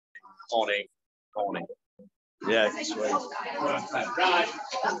Morning. Morning. Yeah, sweet. Right.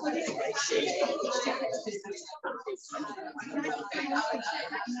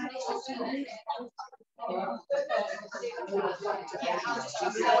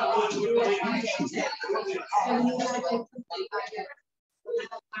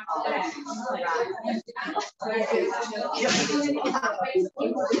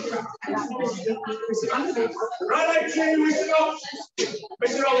 Right, okay, listen up.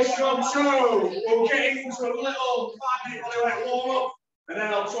 Mr. Ollie, so we'll get into a little 5-minute warm-up, and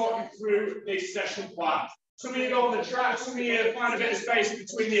then I'll talk you through this session plan. Some of you go on the track, some of you find a bit of space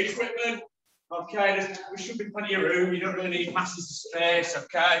between the equipment. Okay, there should be plenty of room. You don't really need masses of space,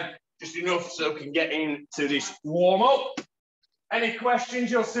 okay? Just enough so we can get into this warm-up. Any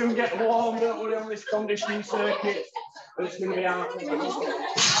questions, you'll soon get warmed up on this conditioning circuit. It's going to be out.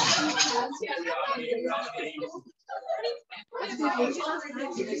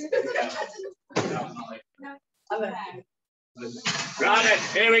 Right,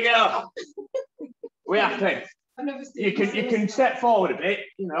 here we go. We're happy. You can step forward a bit,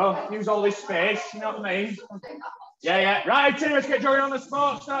 you know, use all this space, you know what I mean? Yeah. Right, let's get jogging on the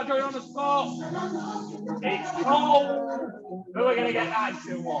spot. Start jogging on the spot. It's cold, but we're going to get nice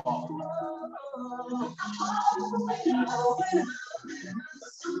and warm.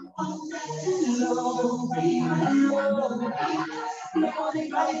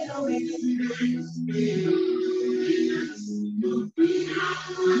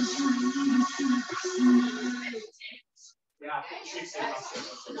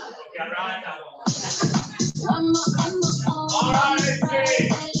 Yeah, right now. All right,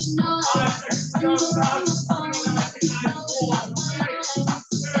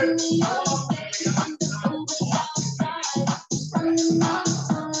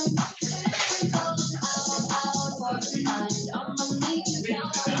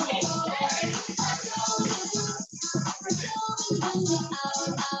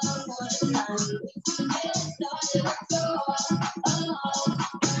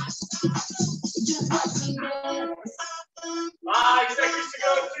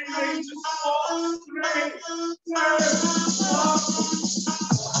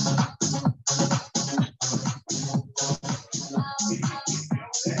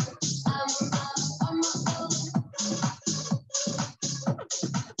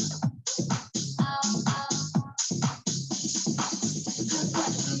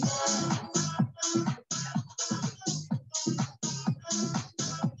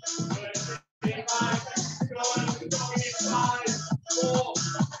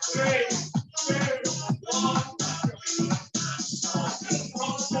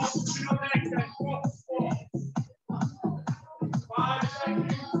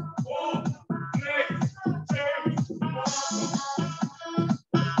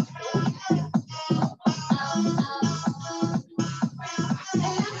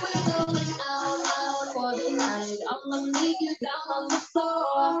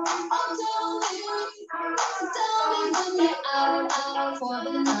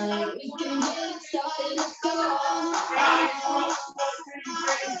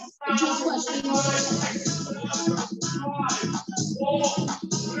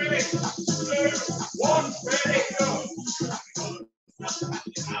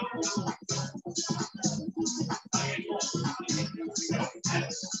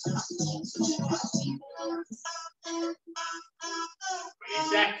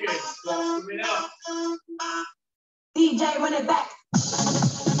 DJ, run it back.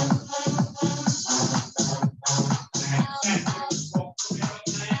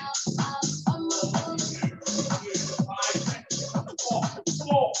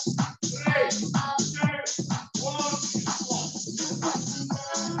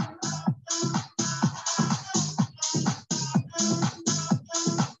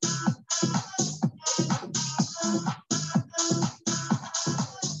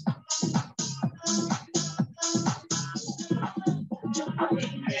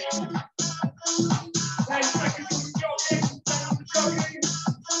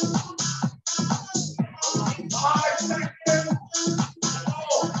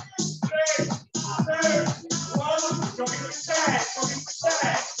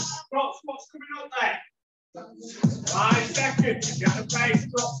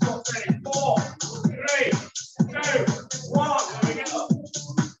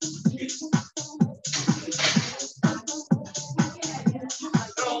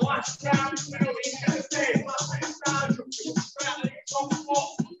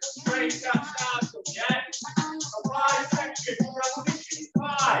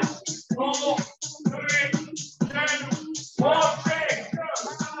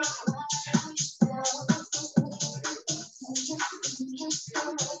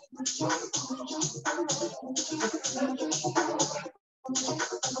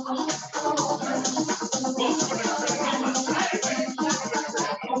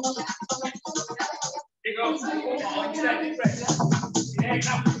 Ready, ready. Yeah,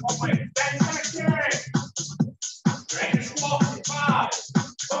 now, one way. 10 seconds. Ready, squat. 5,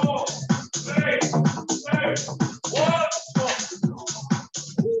 4, 3, 2, 1.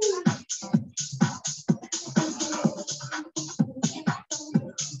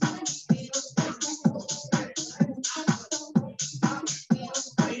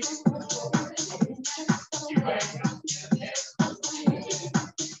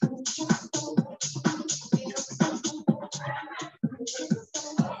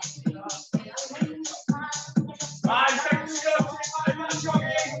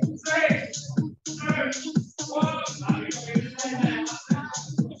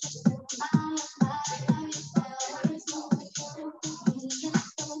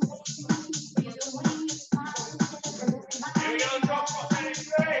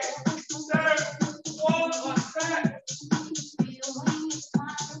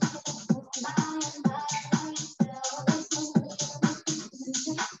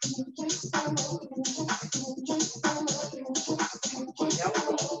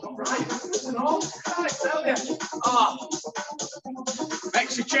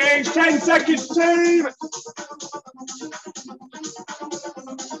 Extra change, 10 seconds, team.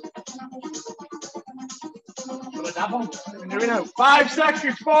 Here we go. 5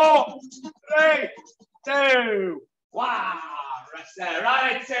 seconds, 4, 3, 2, 1. Rest there.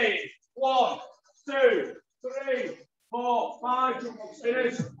 Right, team. 1, 2, 3, 4, 5.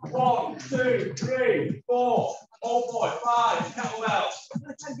 Finish. 1, 2, 3, 4. Oh boy, 5. Kettlebells.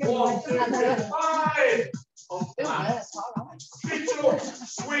 1, 2, 3, 5. Sit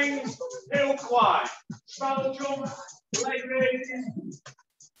ups, swings, hill climb, straddle jump, leg raises,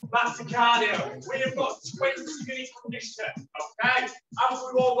 that's the cardio. We have got 20 minutes conditioner, okay? After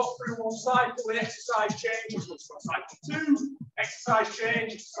we've all got through one cycle with exercise changes, we'll start cycle 2, exercise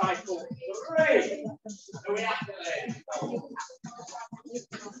change, cycle 3. Are we happy, ladies?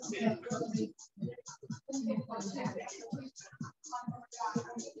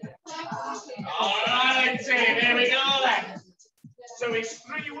 All right, team, here we go then. So it's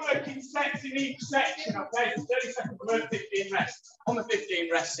 3 working sets in each section, okay? So 30 seconds work, 15 rest. On the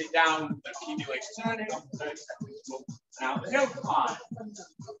 15 rest, sit down, keep your legs turning. On the 30 seconds, move. Now, the hill climb.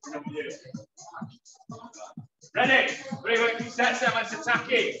 Ready? 3 working sets then, let's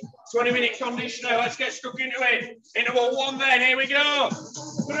attack it. 20-minute conditioner, let's get stuck into it. Interval 1 then, here we go.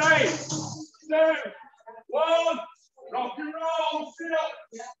 3, 2, 1. Rock and roll, sit up.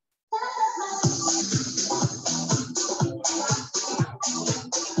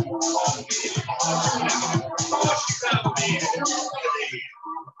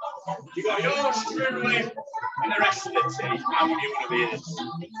 You got yours, Shirley, and the rest of the team. How do you want to be in?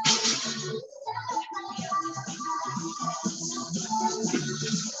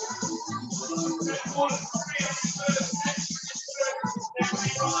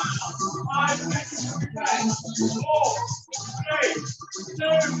 Five seconds. 4, 3, 2,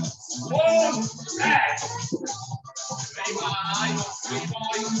 1.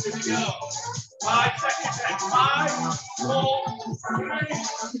 Here we go. 5 seconds then. 5, 4, 3,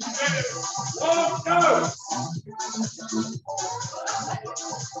 2, 1, go.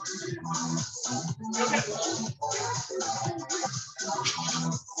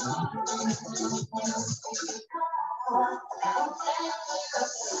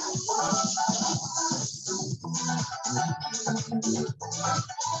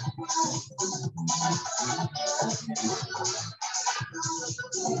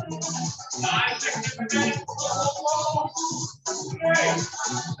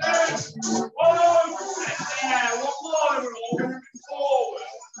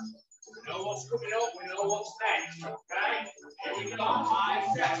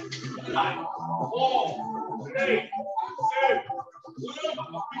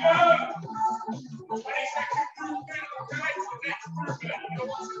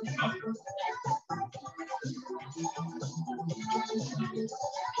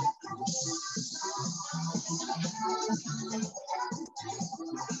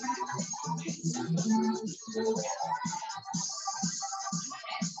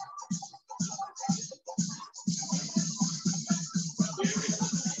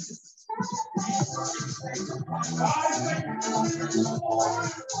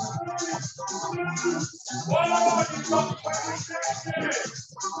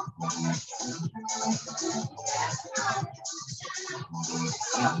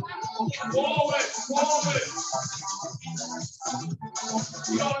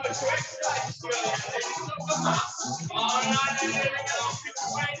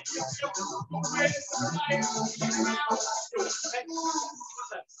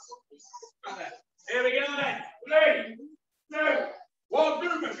 Here we go then. 3,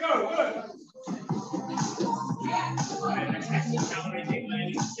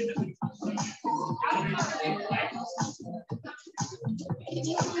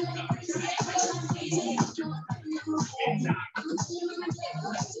 Here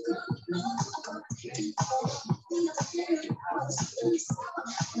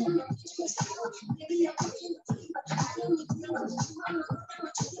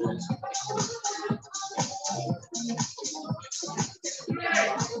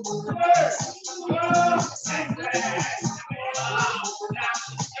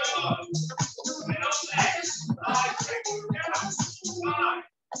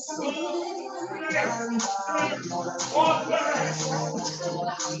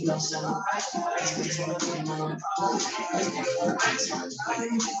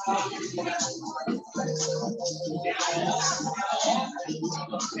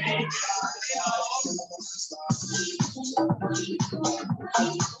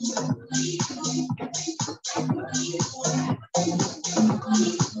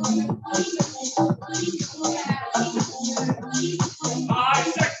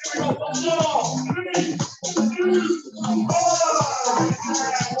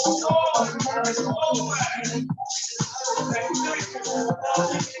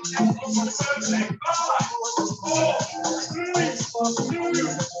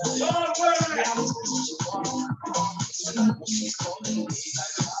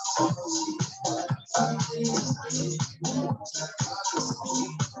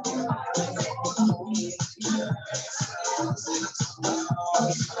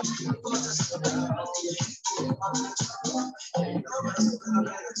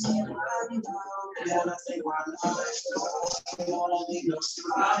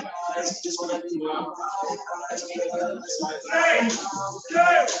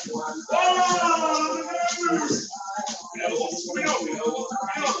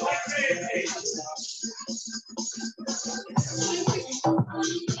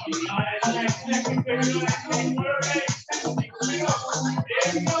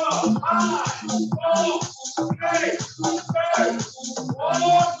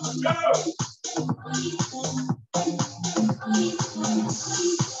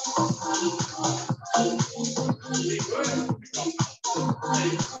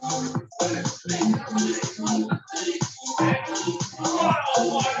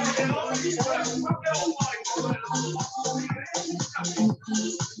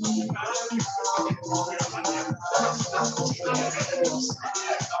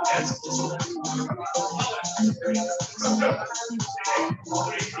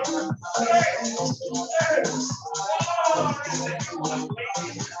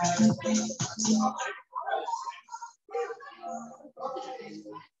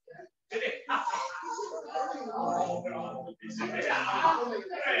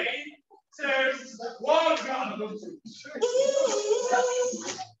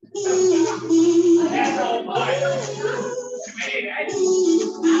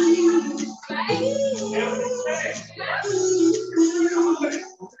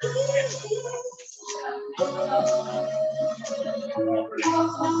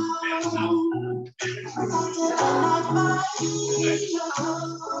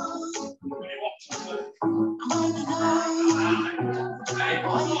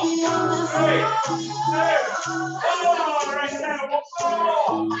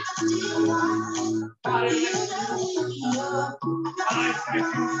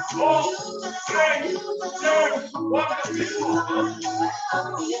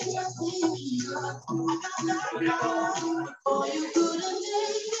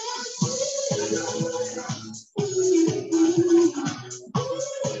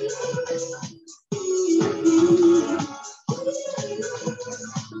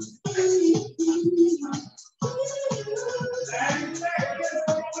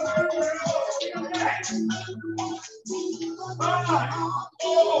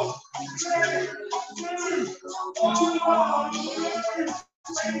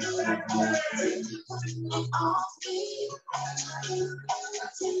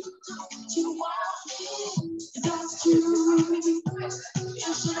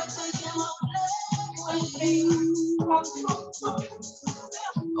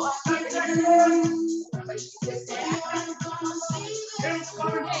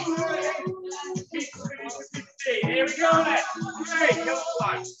we go then. 3, go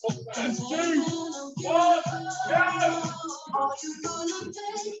flag. Up first. 2, 1,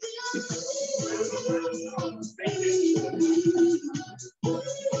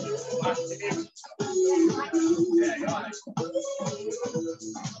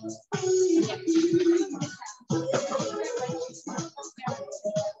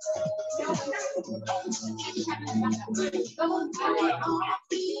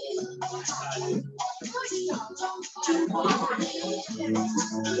 go.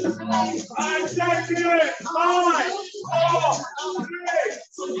 5 seconds.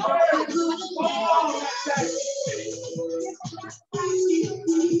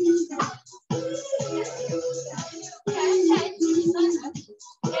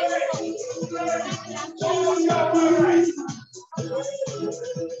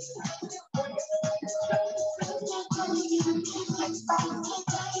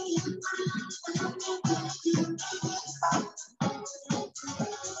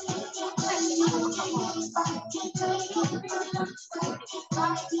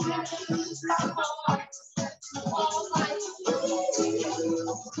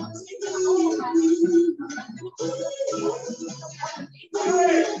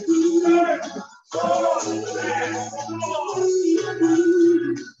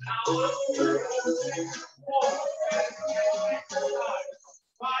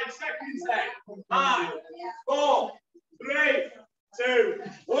 5, 4, 3, 2,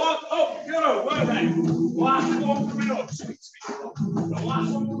 1.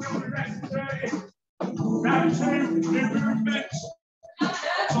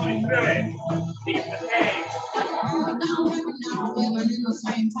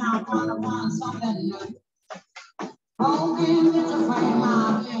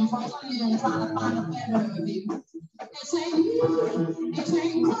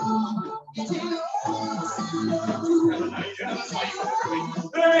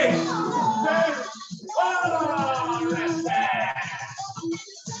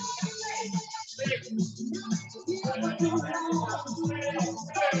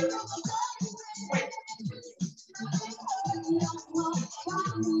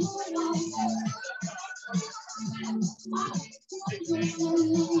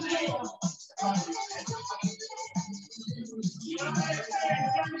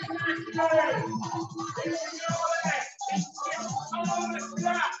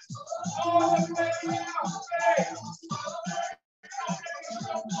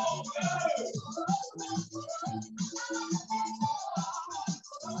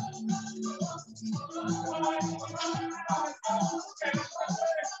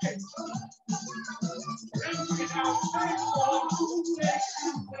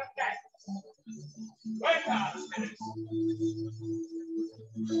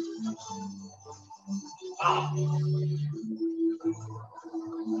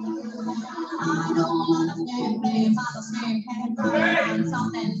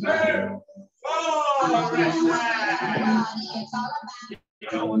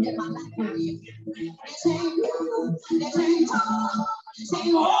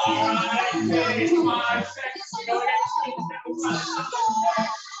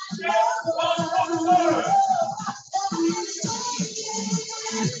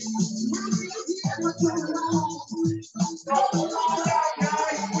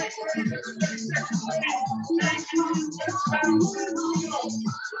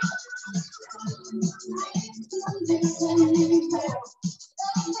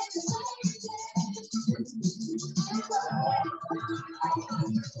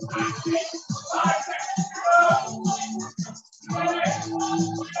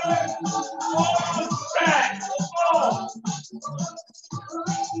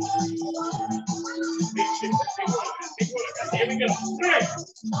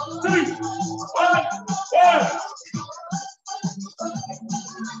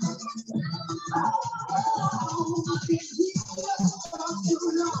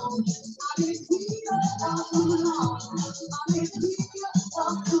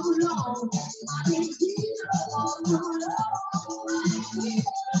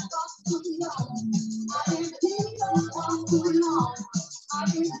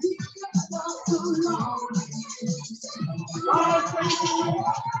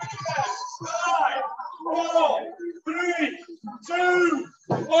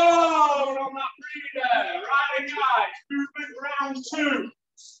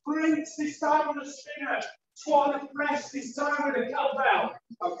 This time on the spinner, squat and press this time with a kettlebell.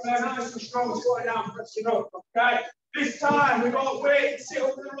 Okay, nice and strong, squatting down, pressing up. Okay, this time we've got weight, sit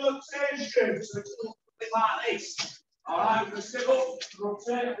up in the rotation. So it's a little bit like this. All right, we're going to sit up,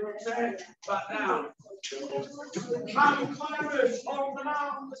 rotate, back down. Mountain climbers on the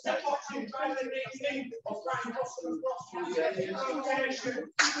mountain, the step boxing, trying to knee, or trying to cross the rotation.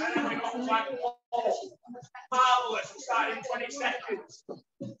 And then we've got like wall. Marvelous, we'll start in 20 seconds.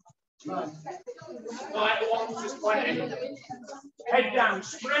 Right, 1 to 20. Head down,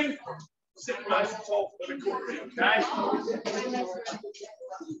 spring. Sit nice and tall for the recovery, okay?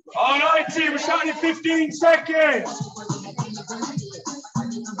 All right, team, we're starting in 15 seconds.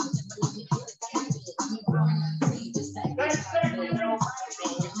 Next second,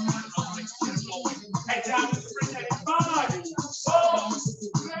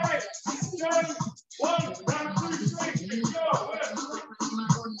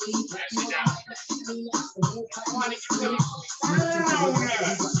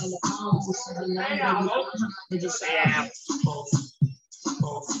 Godfather,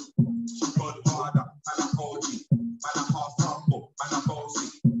 man a OG, man a half humble, man a bossy.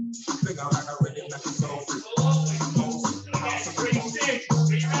 Finger like a rhythm like it's so free. Bossy, house of the bossy.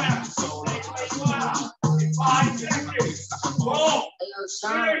 So like 5 seconds. 4,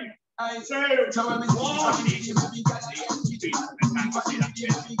 3, 2,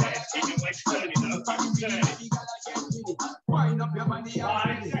 1. Wind up your money.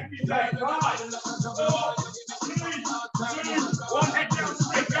 5 seconds. 5, 4, 3, 2, 1. Head down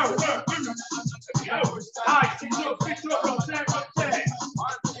straight. Go. Nice. Pick up. Rotate.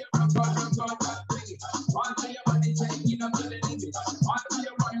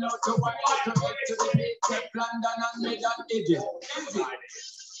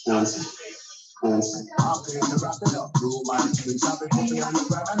 Dancing. I'm going to wrap it up. Do my thing, stop it, put me on the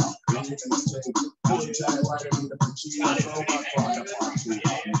ground. I'm not in the state. Hold it tight, why don't you the picture? So much for the party.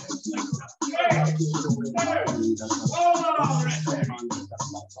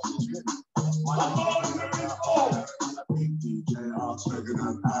 Big DJ, I'm speaking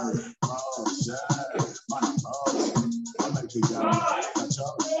of Harry. Oh, yeah. I like you guys. Catch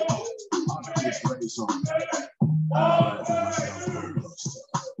up. I'm just ready, so.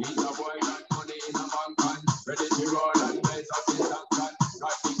 He's a boy got money in a bank and ready to roll and blaze up his tank and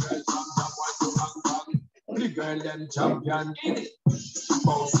got the girls from Japan to Hong Kong. The girl them champion.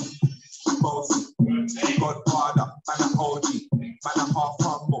 Bossy. Godfather, man a OG, man a half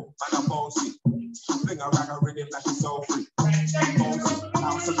humble, man a bossy. Finger like a rhythm like it's so free. Bossy,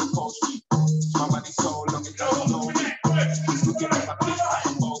 house of the coast. My money so long it doesn't know me. It's looking like a bitch like a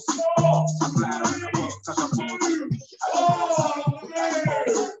bossy. I'm glad I work cause I'm bossy.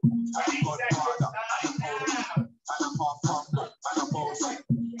 Godfather, man a half humble, man a bossy.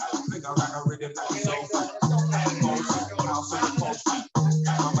 Finger like a rhythm like it's so free. Bossy, house of the coast.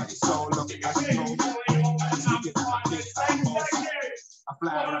 My money so long it doesn't know me. It's looking like a bitch like a bossy. I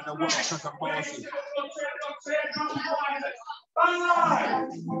fly around the world cause I'm bossy.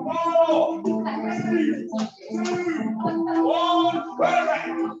 5, 4, 3,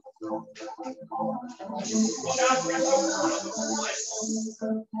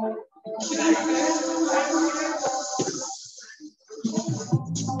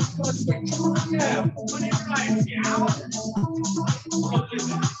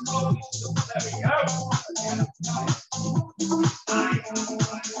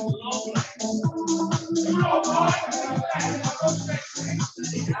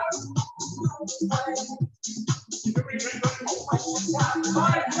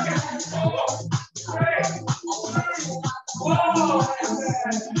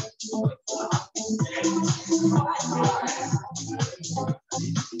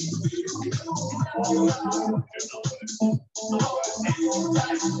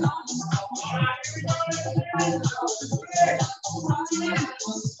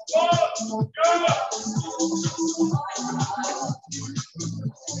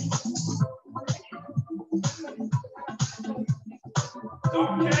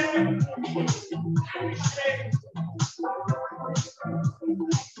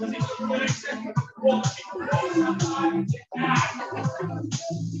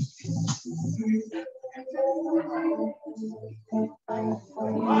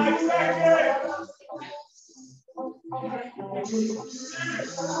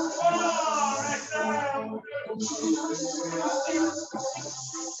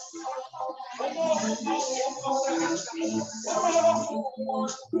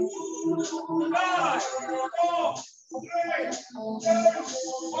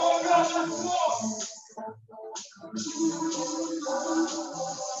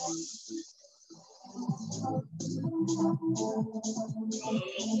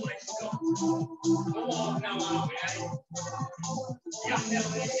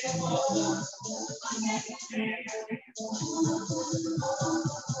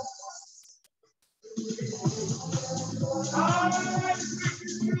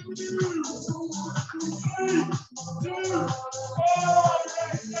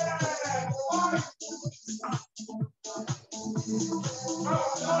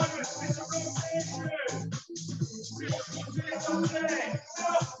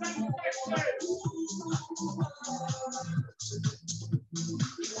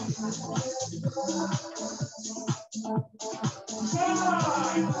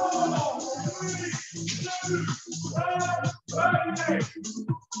 5,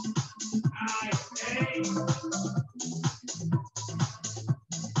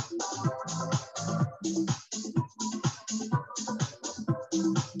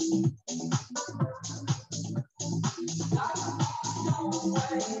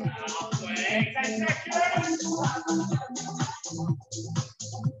 Halfway, 10 seconds.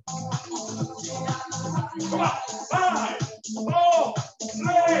 Come on, 5, 4,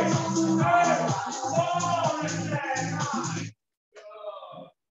 3, 2, 1, and then 9.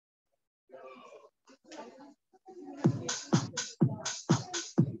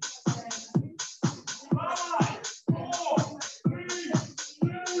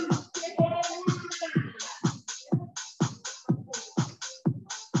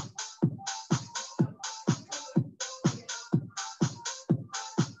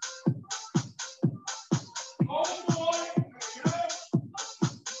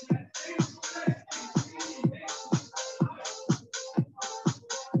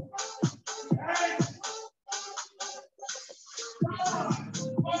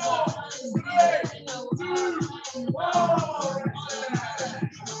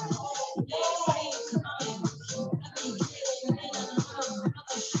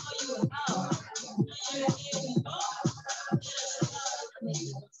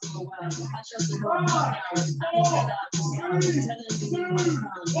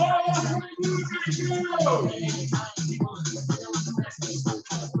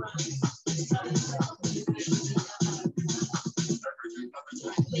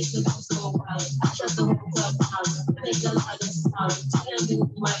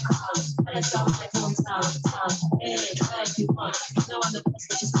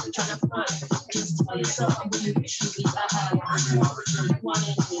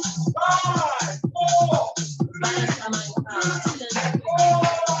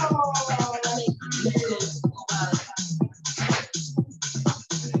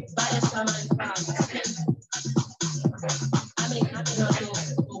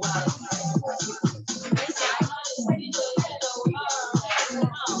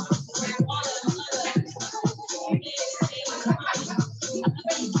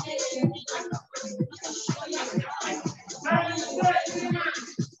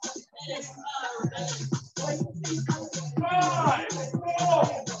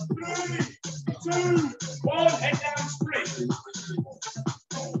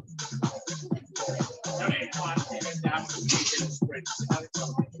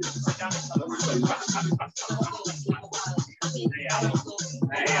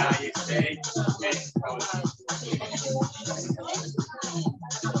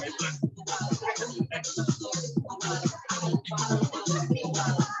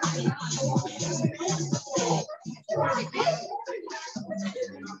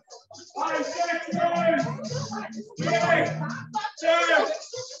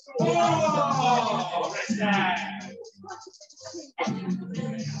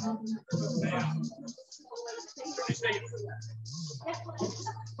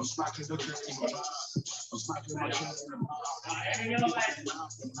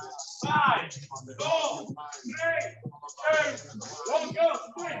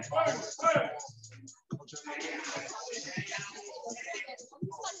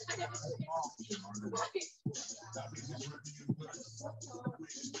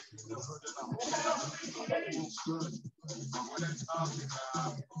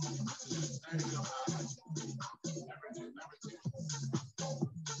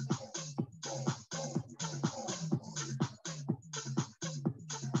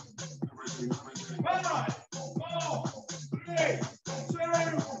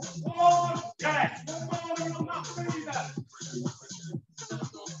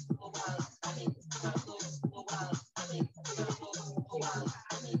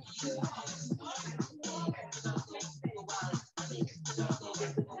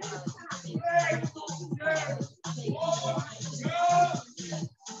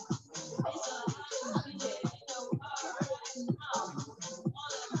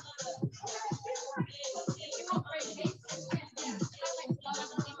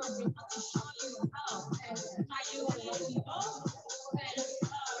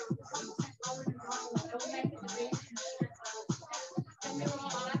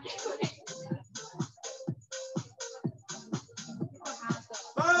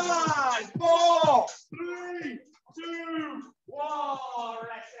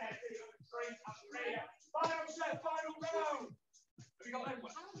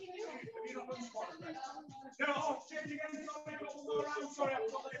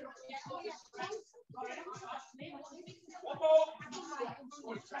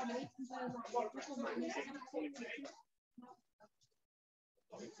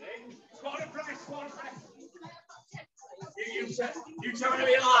 You tell me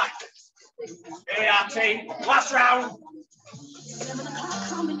what you like. Here we are, team. Last round.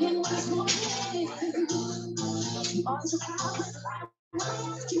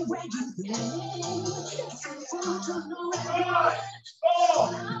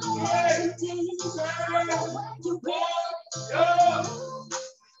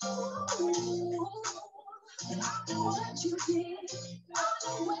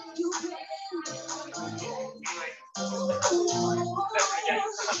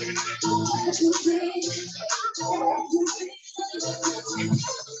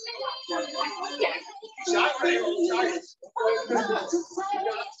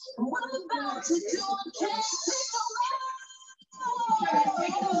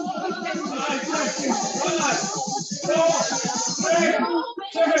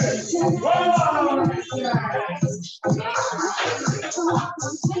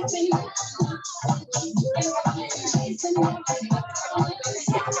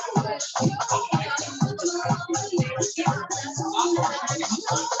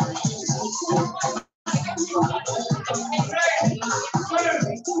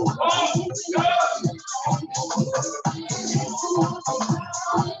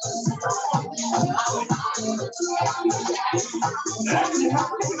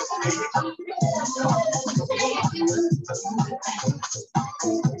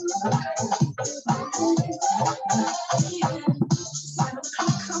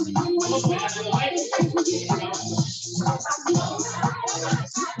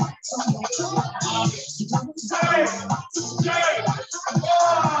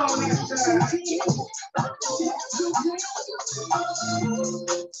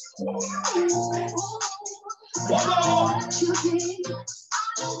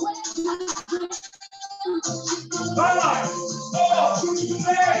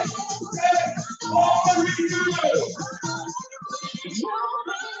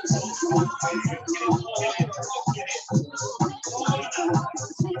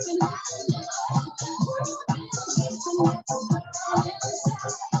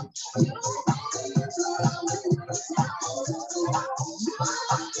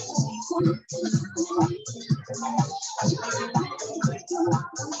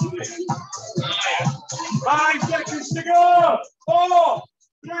 5 seconds to go. 4,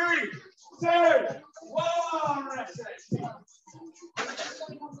 3, 2, 1.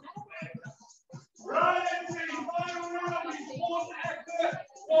 Right, team. Final round is 1 effort,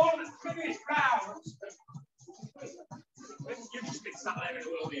 1 finish round. You just mixed that there in the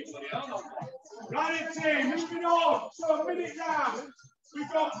world, you bloody hell. Right, team. Moving on. So, a minute round.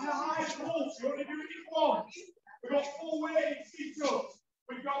 We've got the highest pulse. You want to do it in 1. We've got 4 weighted sit-ups.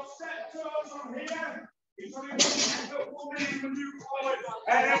 We've got step toes on here. It's only 1 minute to move forward.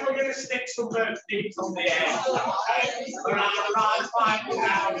 And then we're going to stick some bird feet on the air. Around 5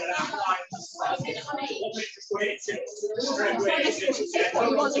 down and out like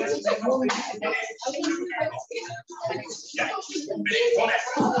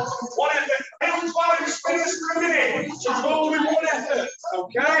one effort. Everybody spin us for a minute. Just go with 1 effort.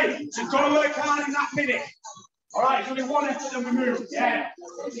 Okay? So you've got to work hard in that minute. All right, it's only 1 effort and we move. Yeah.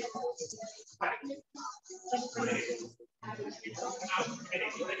 Just a minute.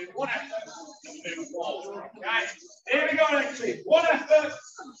 One effort and move forward. Okay? Here we go, actually. 1 effort,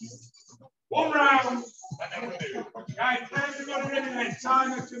 1 round, and then we move. Okay? Everybody ready then.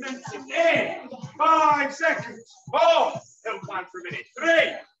 Timer commencing in 5 seconds. 4. Hill climb for a minute.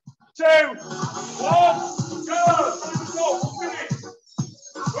 3, 2, 1. Go. Go. 1 minute.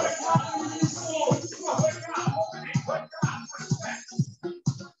 Work hard and move forward. Come on, work hard. 1 minute. Work hard.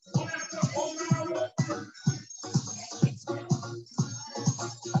 1 effort, 1 round.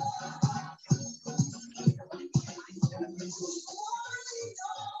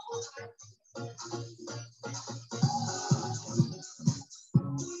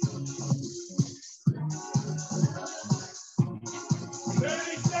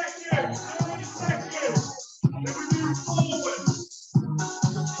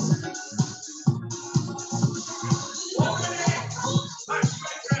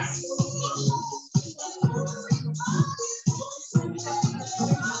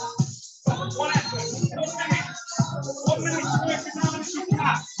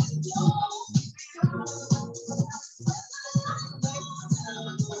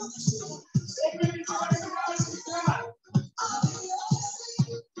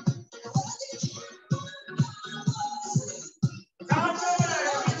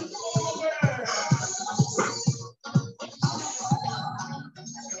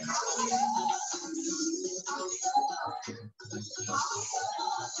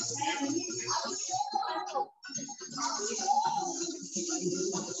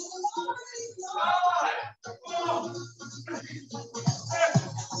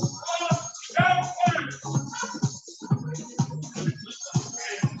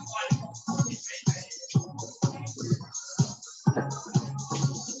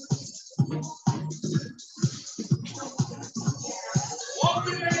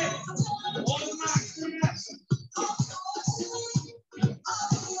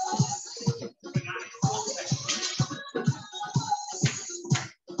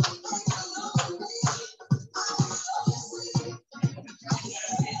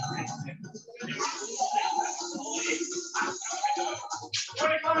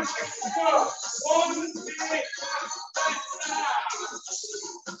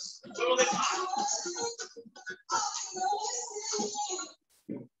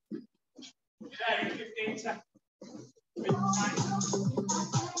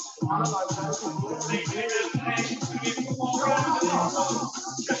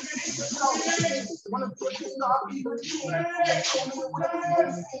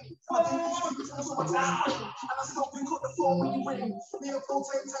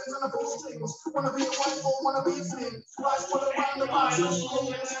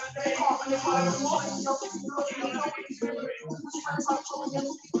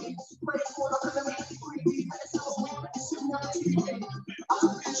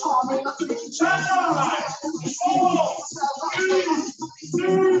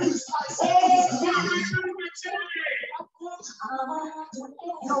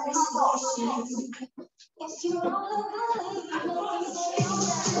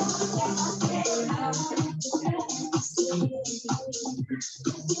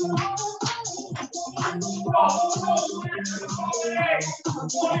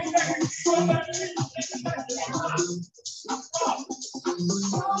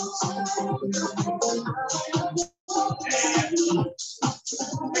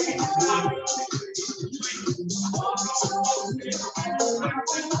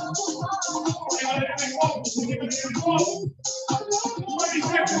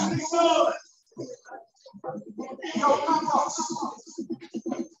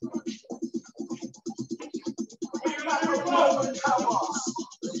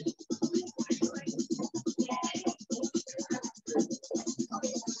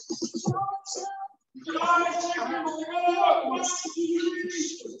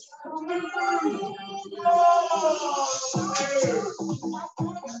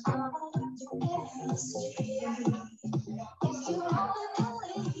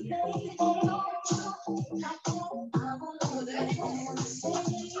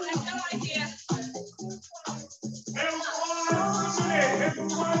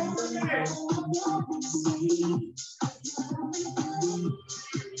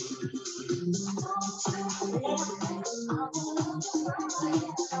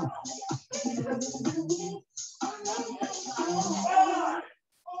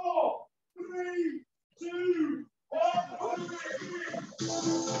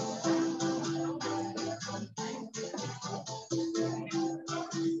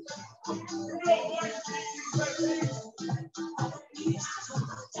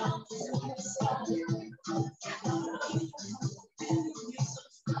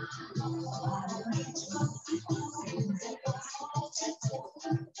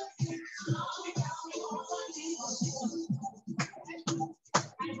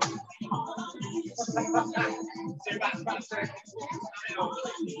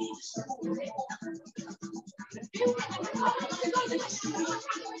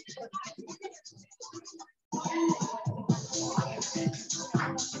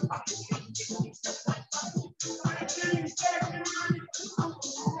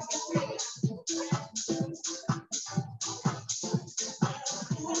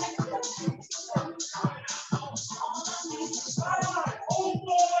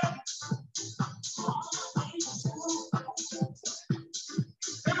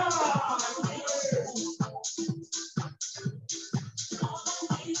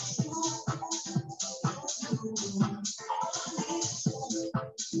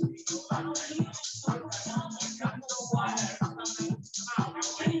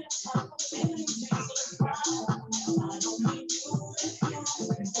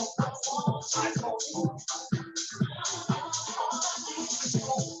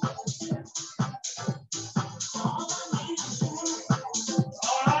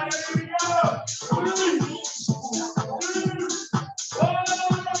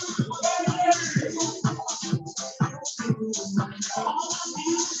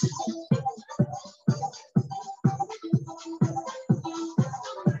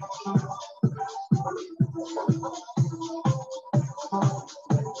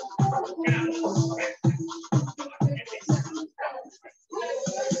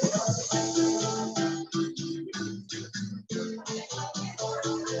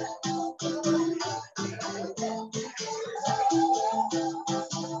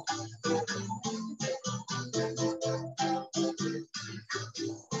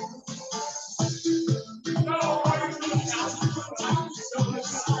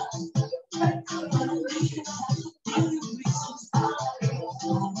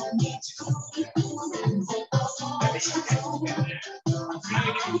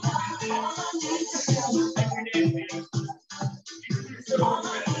 That's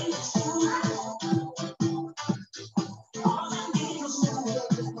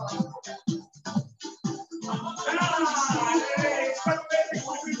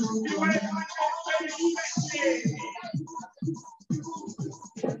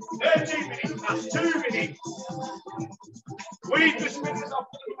 2 minutes. Weave the spinners off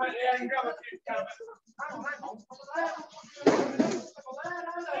to the right there and grab a few cameras. Hang on.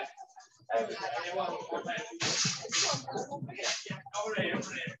 Over here.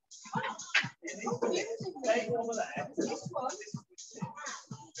 Take over there.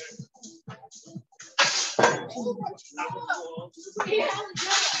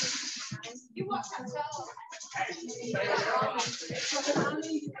 You watch that show.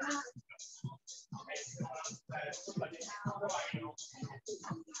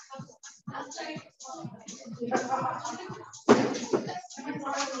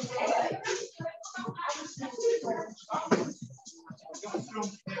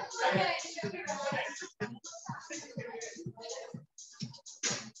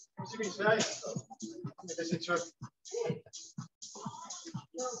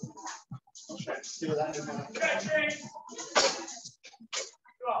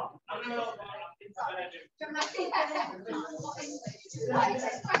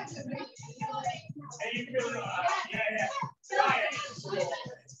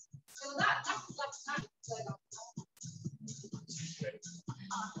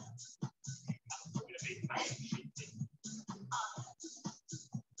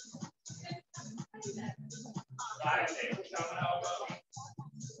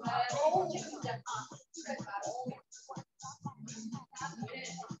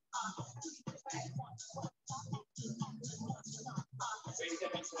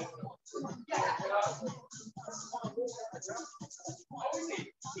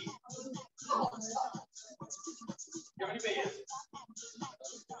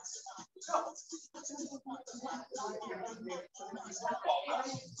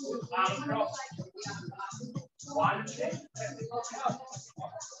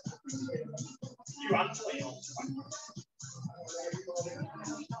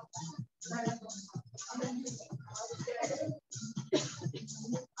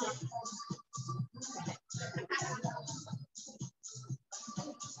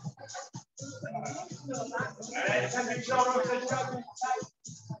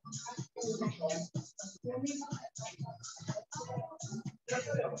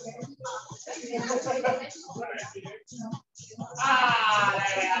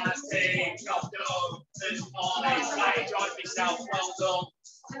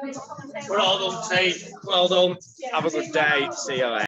 Well done, team. Well done. Have a good day. See you later.